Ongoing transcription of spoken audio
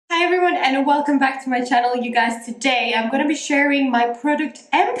Hi everyone and welcome back to my channel, you guys. Today I'm going to be sharing my product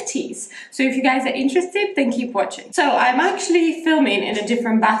Empties. So if you guys are interested, then keep watching. So I'm actually filming in a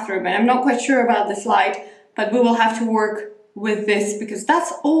different bathroom and I'm not quite sure about this light, but we will have to work with this because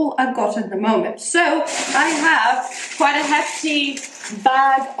that's all I've got at the moment. So I have quite a hefty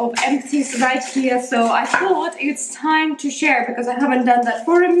bag of Empties right here, so I thought it's time to share because I haven't done that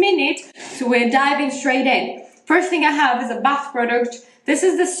for a minute. So we're diving straight in. First thing I have is a bath product. This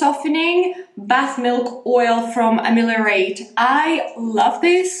is the softening bath milk oil from Ameliorate. I love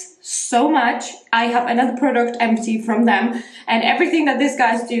this so much. I have another product Empty from them, and everything that these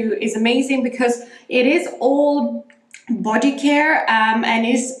guys do is amazing because it is all body care and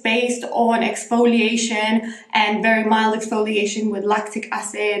is based on exfoliation and very mild exfoliation with lactic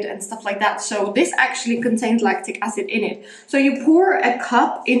acid and stuff like that. So this actually contains lactic acid in it. So you pour a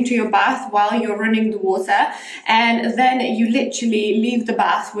cup into your bath while you're running the water, and then you literally leave the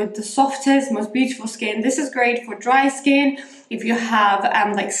bath with the softest, most beautiful skin. This is great for dry skin. If you have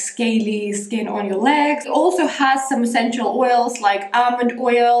like scaly skin on your legs. It also has some essential oils like almond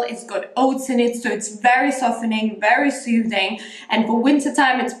oil. It's got oats in it, so it's very softening, very soothing. And for winter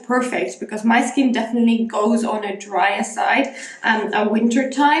time, it's perfect because my skin definitely goes on a drier side at winter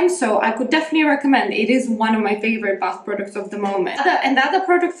time. So I could definitely recommend. It is one of my favorite bath products of the moment. And the other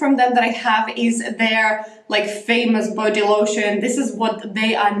product from them that I have is their like famous body lotion. This is what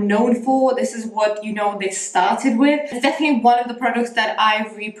they are known for. This is what, you know, they started with. It's definitely one of the products that I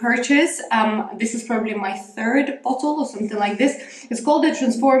repurchased. This is probably my third bottle or something like this. It's called the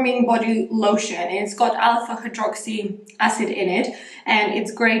Transforming Body Lotion, and it's got alpha hydroxy acid in it, and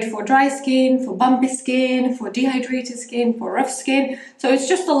it's great for dry skin, for bumpy skin, for dehydrated skin, for rough skin. So it's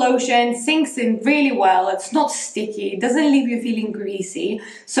just a lotion, sinks in really well. It's not sticky, it doesn't leave you feeling greasy.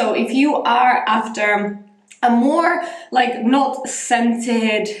 So if you are after a more like not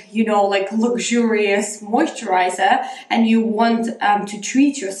scented, you know, like luxurious moisturizer and you want to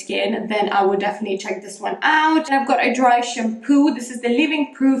treat your skin, then I would definitely check this one out. And I've got a dry shampoo. This is the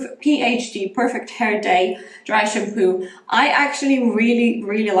Living Proof PhD Perfect Hair Day dry shampoo. I actually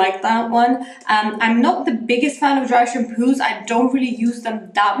really like that one. I'm not the biggest fan of dry shampoos. I don't really use them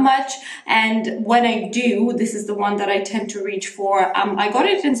that much, and when I do, this is the one that I tend to reach for. I got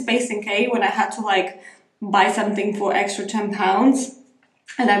it in Space NK when I had to like buy something for extra £10,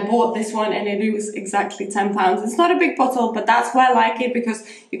 and I bought this one and it was exactly £10. It's not a big bottle, but that's why I like it, because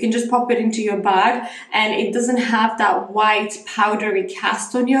you can just pop it into your bag and it doesn't have that white powdery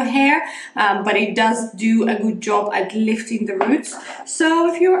cast on your hair, but it does do a good job at lifting the roots.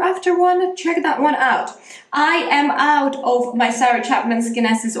 So if you're after one, check that one out. I am out of my Sarah Chapman Skin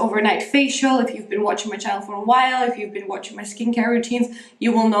Essence Overnight Facial. If you've been watching my channel for a while, if you've been watching my skincare routines,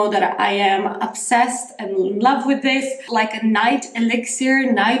 you will know that I am obsessed and in love with this. Like a night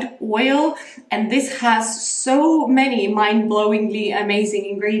elixir, night oil, and this has so many mind-blowingly amazing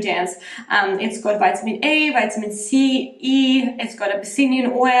ingredients. It's got vitamin A, vitamin C, E, it's got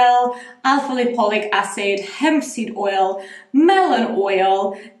abyssinian oil, alpha lipoic acid, hemp seed oil, melon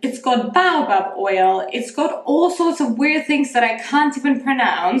oil, it's got baobab oil, it's got all sorts of weird things that I can't even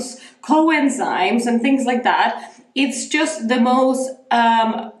pronounce, coenzymes and things like that. It's just the most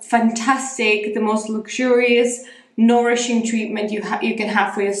fantastic, the most luxurious, nourishing treatment you can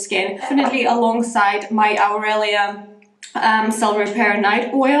have for your skin. Definitely alongside my Aurelia Cell Repair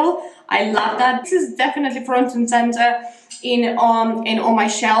Night Oil. I love that. This is definitely front and center on my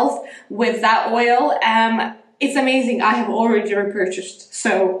shelf with that oil. It's amazing. I have already repurchased.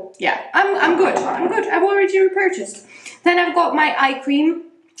 So yeah, I'm good. I've already repurchased. Then I've got my eye cream.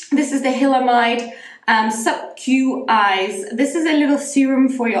 This is the Hilamide Sub-Q Eyes. This is a little serum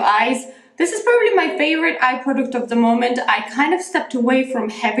for your eyes. This is probably my favorite eye product of the moment. I kind of stepped away from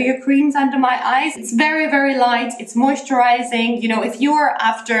heavier creams under my eyes. It's very light, it's moisturizing. You know, if you're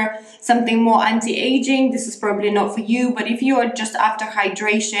after something more anti-aging, this is probably not for you, but if you are just after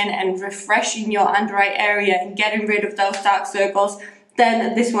hydration and refreshing your under eye area and getting rid of those dark circles,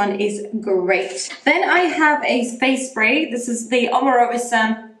 then this one is great. Then I have a face spray. This is the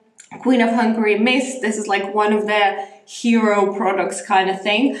Omorovisa Queen of Hungary Mist. This is like one of their hero products kind of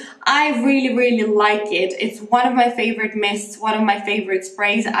thing. I really like it. It's one of my favorite mists, one of my favorite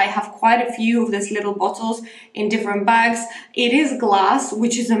sprays. I have quite a few of these little bottles in different bags. It is glass,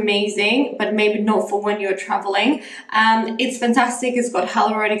 which is amazing, but maybe not for when you're traveling. It's fantastic. It's got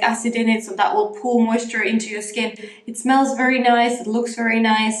hyaluronic acid in it, so that will pull moisture into your skin. It smells very nice. It looks very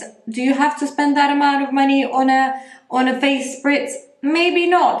nice. Do you have to spend that amount of money on a face spritz? maybe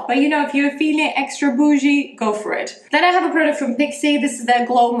not, but you know, if you're feeling extra bougie, go for it. Then I have a product from Pixie. This is their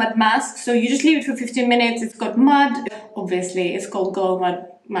Glow Mud Mask. So you just leave it for 15 minutes. It's got mud. Obviously, it's called Glow Mud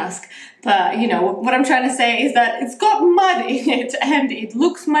Mask. But you know, what I'm trying to say is that it's got mud in it and it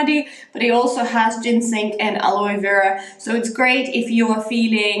looks muddy, but it also has ginseng and aloe vera. So it's great if you are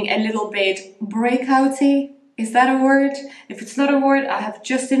feeling a little bit breakouty. Is that a word? If it's not a word, I have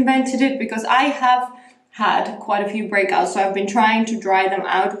just invented it because I have had quite a few breakouts, so I've been trying to dry them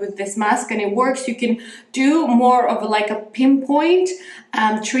out with this mask, and it works. You can do more of a pinpoint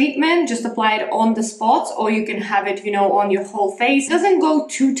treatment, just apply it on the spots, or you can have it, you know, on your whole face. It doesn't go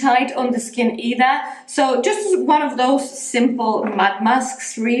too tight on the skin either, so just one of those simple mud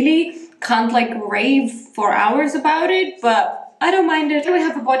masks. Really can't like rave for hours about it, but I don't mind it. Then we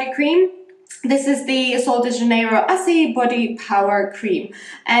have a body cream. This is the Sol de Janeiro Acai Body Power Cream,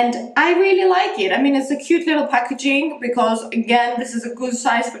 and I really like it. I mean, it's a cute little packaging because, again, this is a good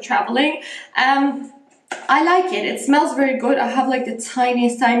size for traveling. I like it. It smells very good. I have like the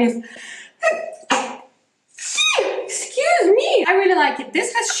tiniest excuse me, I really like it.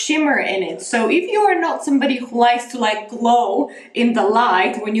 This has shimmer in it, so if you are not somebody who likes to like glow in the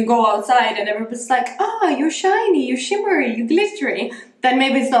light when you go outside and everybody's like, ah, you're shiny, you're shimmery, you're glittery, then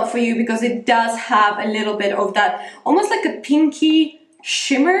maybe it's not for you, because it does have a little bit of that almost like a pinky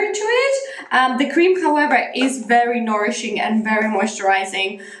shimmer to it. The cream, however, is very nourishing and very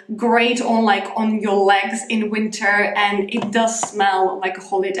moisturizing, great on your legs in winter, and it does smell like a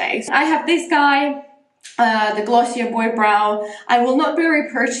holiday. I have this guy, the Glossier Boy Brow. I will not be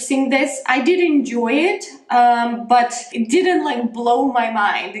repurchasing this. I did enjoy it, but it didn't like blow my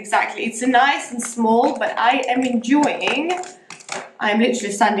mind exactly. It's nice and small, but I am enjoying, I'm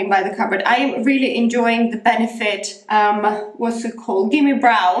literally standing by the cupboard. I am really enjoying the Benefit, what's it called? Gimme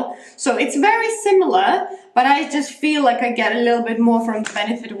Brow. So it's very similar, but I just feel like I get a little bit more from the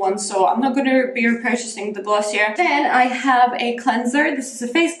Benefit one, so I'm not going to be repurchasing the Glossier. Then I have a cleanser. This is a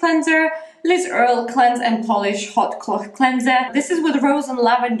face cleanser. Liz Earle Cleanse and Polish Hot Cloth Cleanser. This is with rose and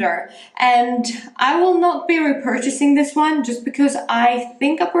lavender, and I will not be repurchasing this one just because I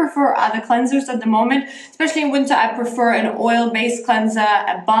think I prefer other cleansers at the moment. Especially in winter, I prefer an oil-based cleanser,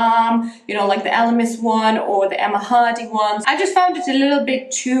 a balm, you know, like the Elemis one or the Emma Hardy ones. I just found it a little bit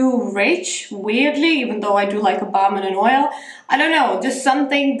too rich, weirdly, even though I do like a balm and an oil. I don't know, just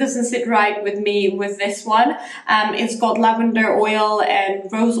something doesn't sit right with me with this one. It's got lavender oil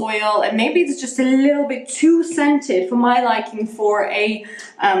and rose oil, and maybe it's just a little bit too scented for my liking for a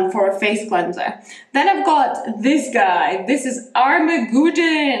face cleanser. Then I've got this guy. This is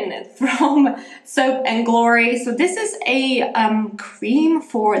Armageddon from Soap and Glory. So this is a cream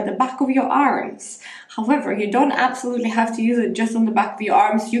for the back of your arms. However, you don't absolutely have to use it just on the back of your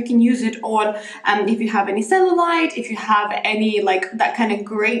arms. You can use it on if you have any cellulite, if you have any like that kind of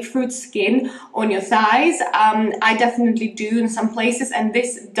grapefruit skin on your thighs. I definitely do in some places, and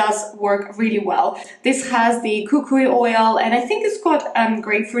this does work really well. This has the kukui oil, and I think it's got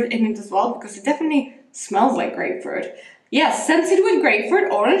grapefruit in it as well, because it definitely smells like grapefruit. Yes, scented with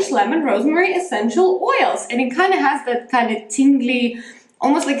grapefruit, orange, lemon, rosemary, essential oils. And it kind of has that kind of tingly,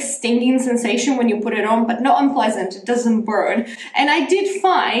 almost like stinging sensation when you put it on, but not unpleasant. It doesn't burn. And I did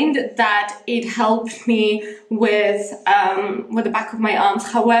find that it helped me with the back of my arms.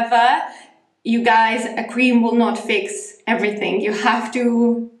 However, you guys, a cream will not fix everything. You have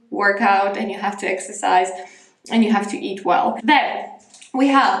to work out, and you have to exercise, and you have to eat well. Then we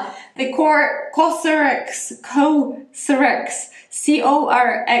have the Cosrx,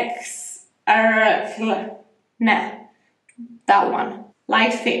 nah, that one.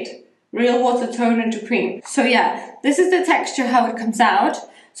 Light Fit, Real Water Toner to Cream. So yeah, this is the texture, how it comes out.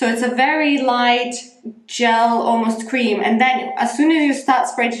 So it's a very light gel, almost cream, and then as soon as you start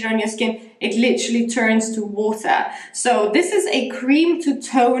spreading it on your skin, it literally turns to water. So this is a cream to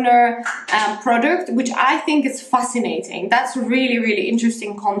toner product, which I think is fascinating. That's a really, really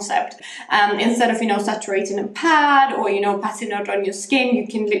interesting concept. Instead of, you know, saturating a pad or, you know, patting it on your skin, you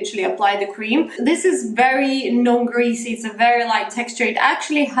can literally apply the cream. This is very non-greasy. It's a very light texture. It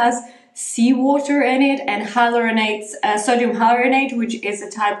actually has seawater in it and sodium hyaluronate, which is a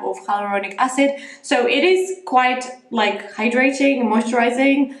type of hyaluronic acid. So it is quite like hydrating and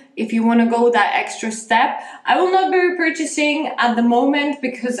moisturizing if you want to go that extra step. I will not be repurchasing at the moment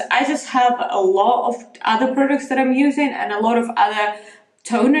because I just have a lot of other products that I'm using and a lot of other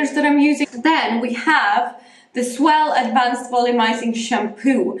toners that I'm using. Then we have the Swell Advanced Volumizing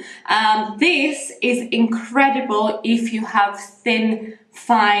Shampoo. This is incredible if you have thin,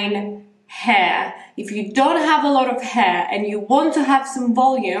 fine hair. If you don't have a lot of hair and you want to have some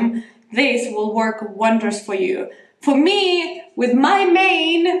volume, this will work wonders for you. For me, with my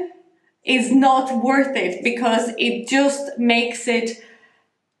mane, is not worth it because it just makes it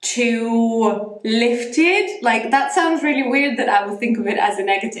too lifted. Like, that sounds really weird that I would think of it as a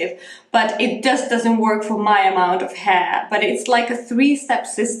negative, but it just doesn't work for my amount of hair. But it's like a 3-step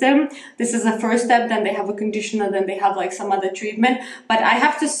system. This is the first step, then they have a conditioner, then they have like some other treatment. But I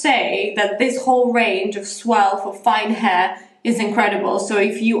have to say that this whole range of swell for fine hair is incredible. So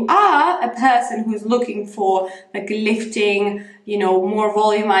if you are a person who's looking for like a lifting, you know, more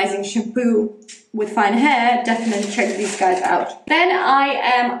volumizing shampoo with fine hair, definitely check these guys out. Then I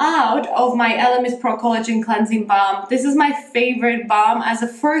am out of my Elemis Pro Collagen Cleansing Balm. This is my favorite balm as a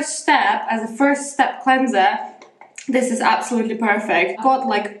first step cleanser. This is absolutely perfect. I got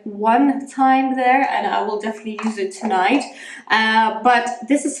like 1 time there and I will definitely use it tonight. But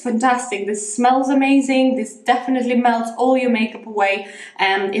this is fantastic. This smells amazing. This definitely melts all your makeup away.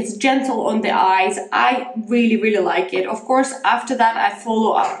 It's gentle on the eyes. I really, really like it. Of course, after that, I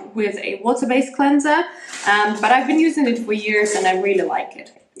follow up with a water-based cleanser. But I've been using it for years and I really like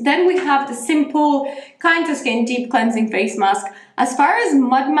it. Then we have the simple Kind to Skin Deep Cleansing Face Mask. As far as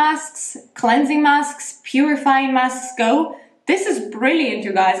mud masks, cleansing masks, purifying masks go, this is brilliant,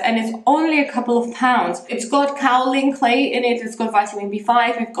 you guys, and it's only a couple of pounds. It's got kaolin clay in it, it's got vitamin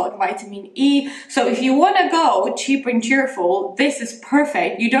B5, it's got vitamin E. So if you want to go cheap and cheerful, this is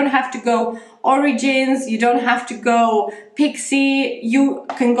perfect. You don't have to go Origins, you don't have to go Pixie, you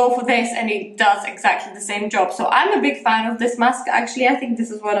can go for this and it does exactly the same job. So I'm a big fan of this mask. Actually, I think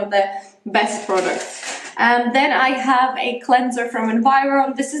this is one of the best products. Then I have a cleanser from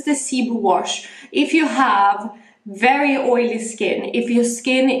Environ. This is the Cebu Wash. If you have very oily skin, if your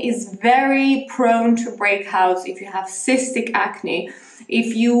skin is very prone to breakouts, if you have cystic acne,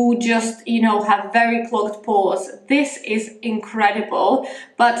 if you just, you know, have very clogged pores, this is incredible.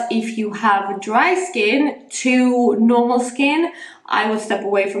 But if you have dry skin to normal skin, I would step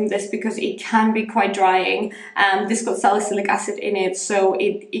away from this because it can be quite drying. This got salicylic acid in it, so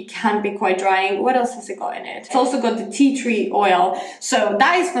it can be quite drying. What else has it got in it? It's also got the tea tree oil. So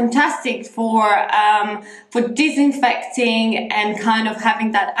that is fantastic for disinfecting and kind of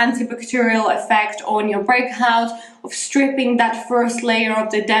having that antibacterial effect on your breakout, of stripping that first layer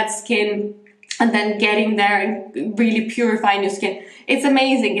of the dead skin and then getting there and really purifying your skin. It's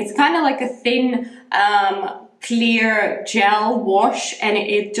amazing. It's kind of like a thin, clear gel wash and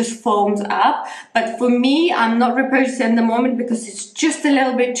it just foams up. But for me, I'm not repurchasing at the moment because it's just a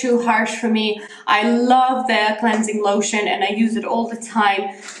little bit too harsh for me. I love the cleansing lotion and I use it all the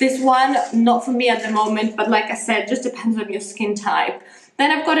time. This one, not for me at the moment, but like I said, just depends on your skin type. Then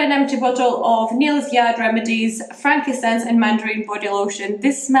I've got an empty bottle of Neil's Yard Remedies, frankincense and mandarin body lotion.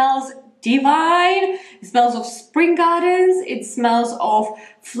 This smells divine. It smells of spring gardens. It smells of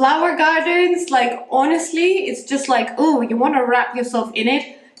flower gardens. Like, honestly, it's just like, oh, you want to wrap yourself in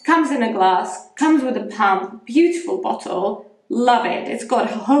it. Comes in a glass, comes with a pump, beautiful bottle. Love it. It's got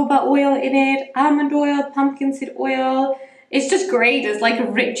jojoba oil in it, almond oil, pumpkin seed oil. It's just great. It's like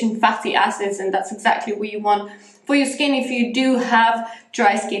rich in fatty acids, and that's exactly what you want for your skin if you do have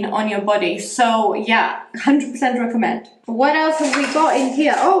dry skin on your body. So yeah, 100% recommend. What else have we got in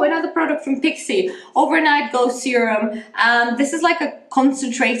here? Oh, another product from Pixie, Overnight Glow Serum. This is like a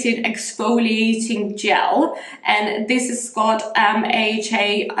concentrated exfoliating gel, and this has got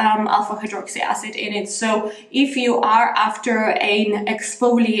AHA, alpha hydroxy acid in it. So if you are after an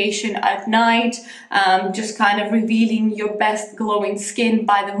exfoliation at night, just kind of revealing your best glowing skin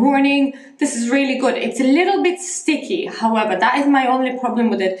by the morning, this is really good. It's a little bit sticky, however, that is my only problem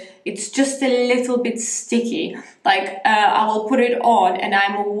with it. It's just a little bit sticky. Like, I will put it on and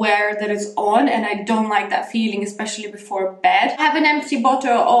I'm aware that it's on, and I don't like that feeling, especially before bed. I have an empty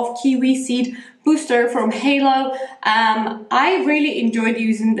bottle of kiwi seed booster from Halo. I really enjoyed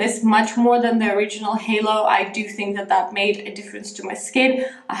using this much more than the original Halo. I do think that that made a difference to my skin.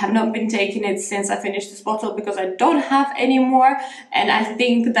 I have not been taking it since I finished this bottle because I don't have any more, and I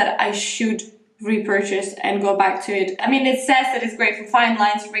think that I should repurchase and go back to it. I mean, it says that it's great for fine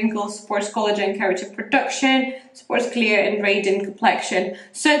lines, wrinkles, supports collagen keratin production, supports clear and radiant complexion.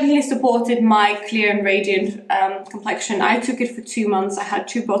 Certainly supported my clear and radiant complexion. I took it for 2 months. I had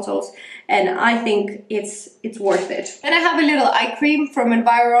 2 bottles and I think it's worth it. Then I have a little eye cream from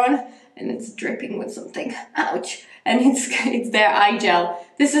Environ and it's dripping with something. Ouch. And it's their eye gel.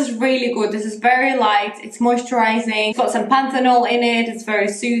 This is really good. This is very light. It's moisturizing. It's got some panthenol in it. It's very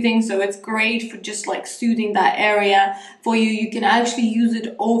soothing, so it's great for just like soothing that area for you. You can actually use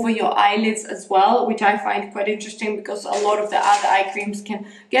it over your eyelids as well, which I find quite interesting because a lot of the other eye creams can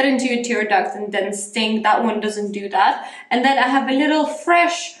get into your tear ducts and then sting. That one doesn't do that. And then I have a little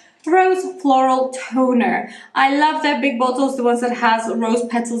fresh Rose Floral Toner. I love their big bottles, the ones that has rose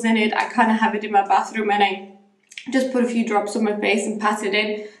petals in it. I kind of have it in my bathroom and I just put a few drops on my face and pat it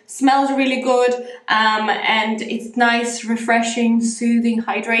in. Smells really good, and it's nice, refreshing, soothing,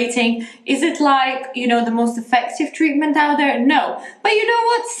 hydrating. Is it like, you know, the most effective treatment out there? No. But you know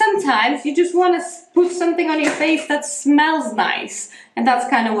what? Sometimes you just want to put something on your face that smells nice. And that's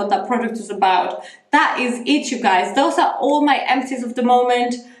kind of what that product is about. That is it, you guys. Those are all my empties of the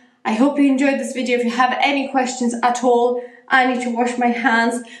moment. I hope you enjoyed this video. If you have any questions at all, I need to wash my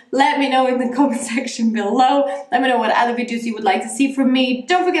hands. Let me know in the comment section below. Let me know what other videos you would like to see from me.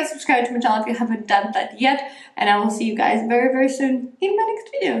 Don't forget to subscribe to my channel if you haven't done that yet. And I will see you guys very, very soon in my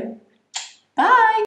next video. Bye!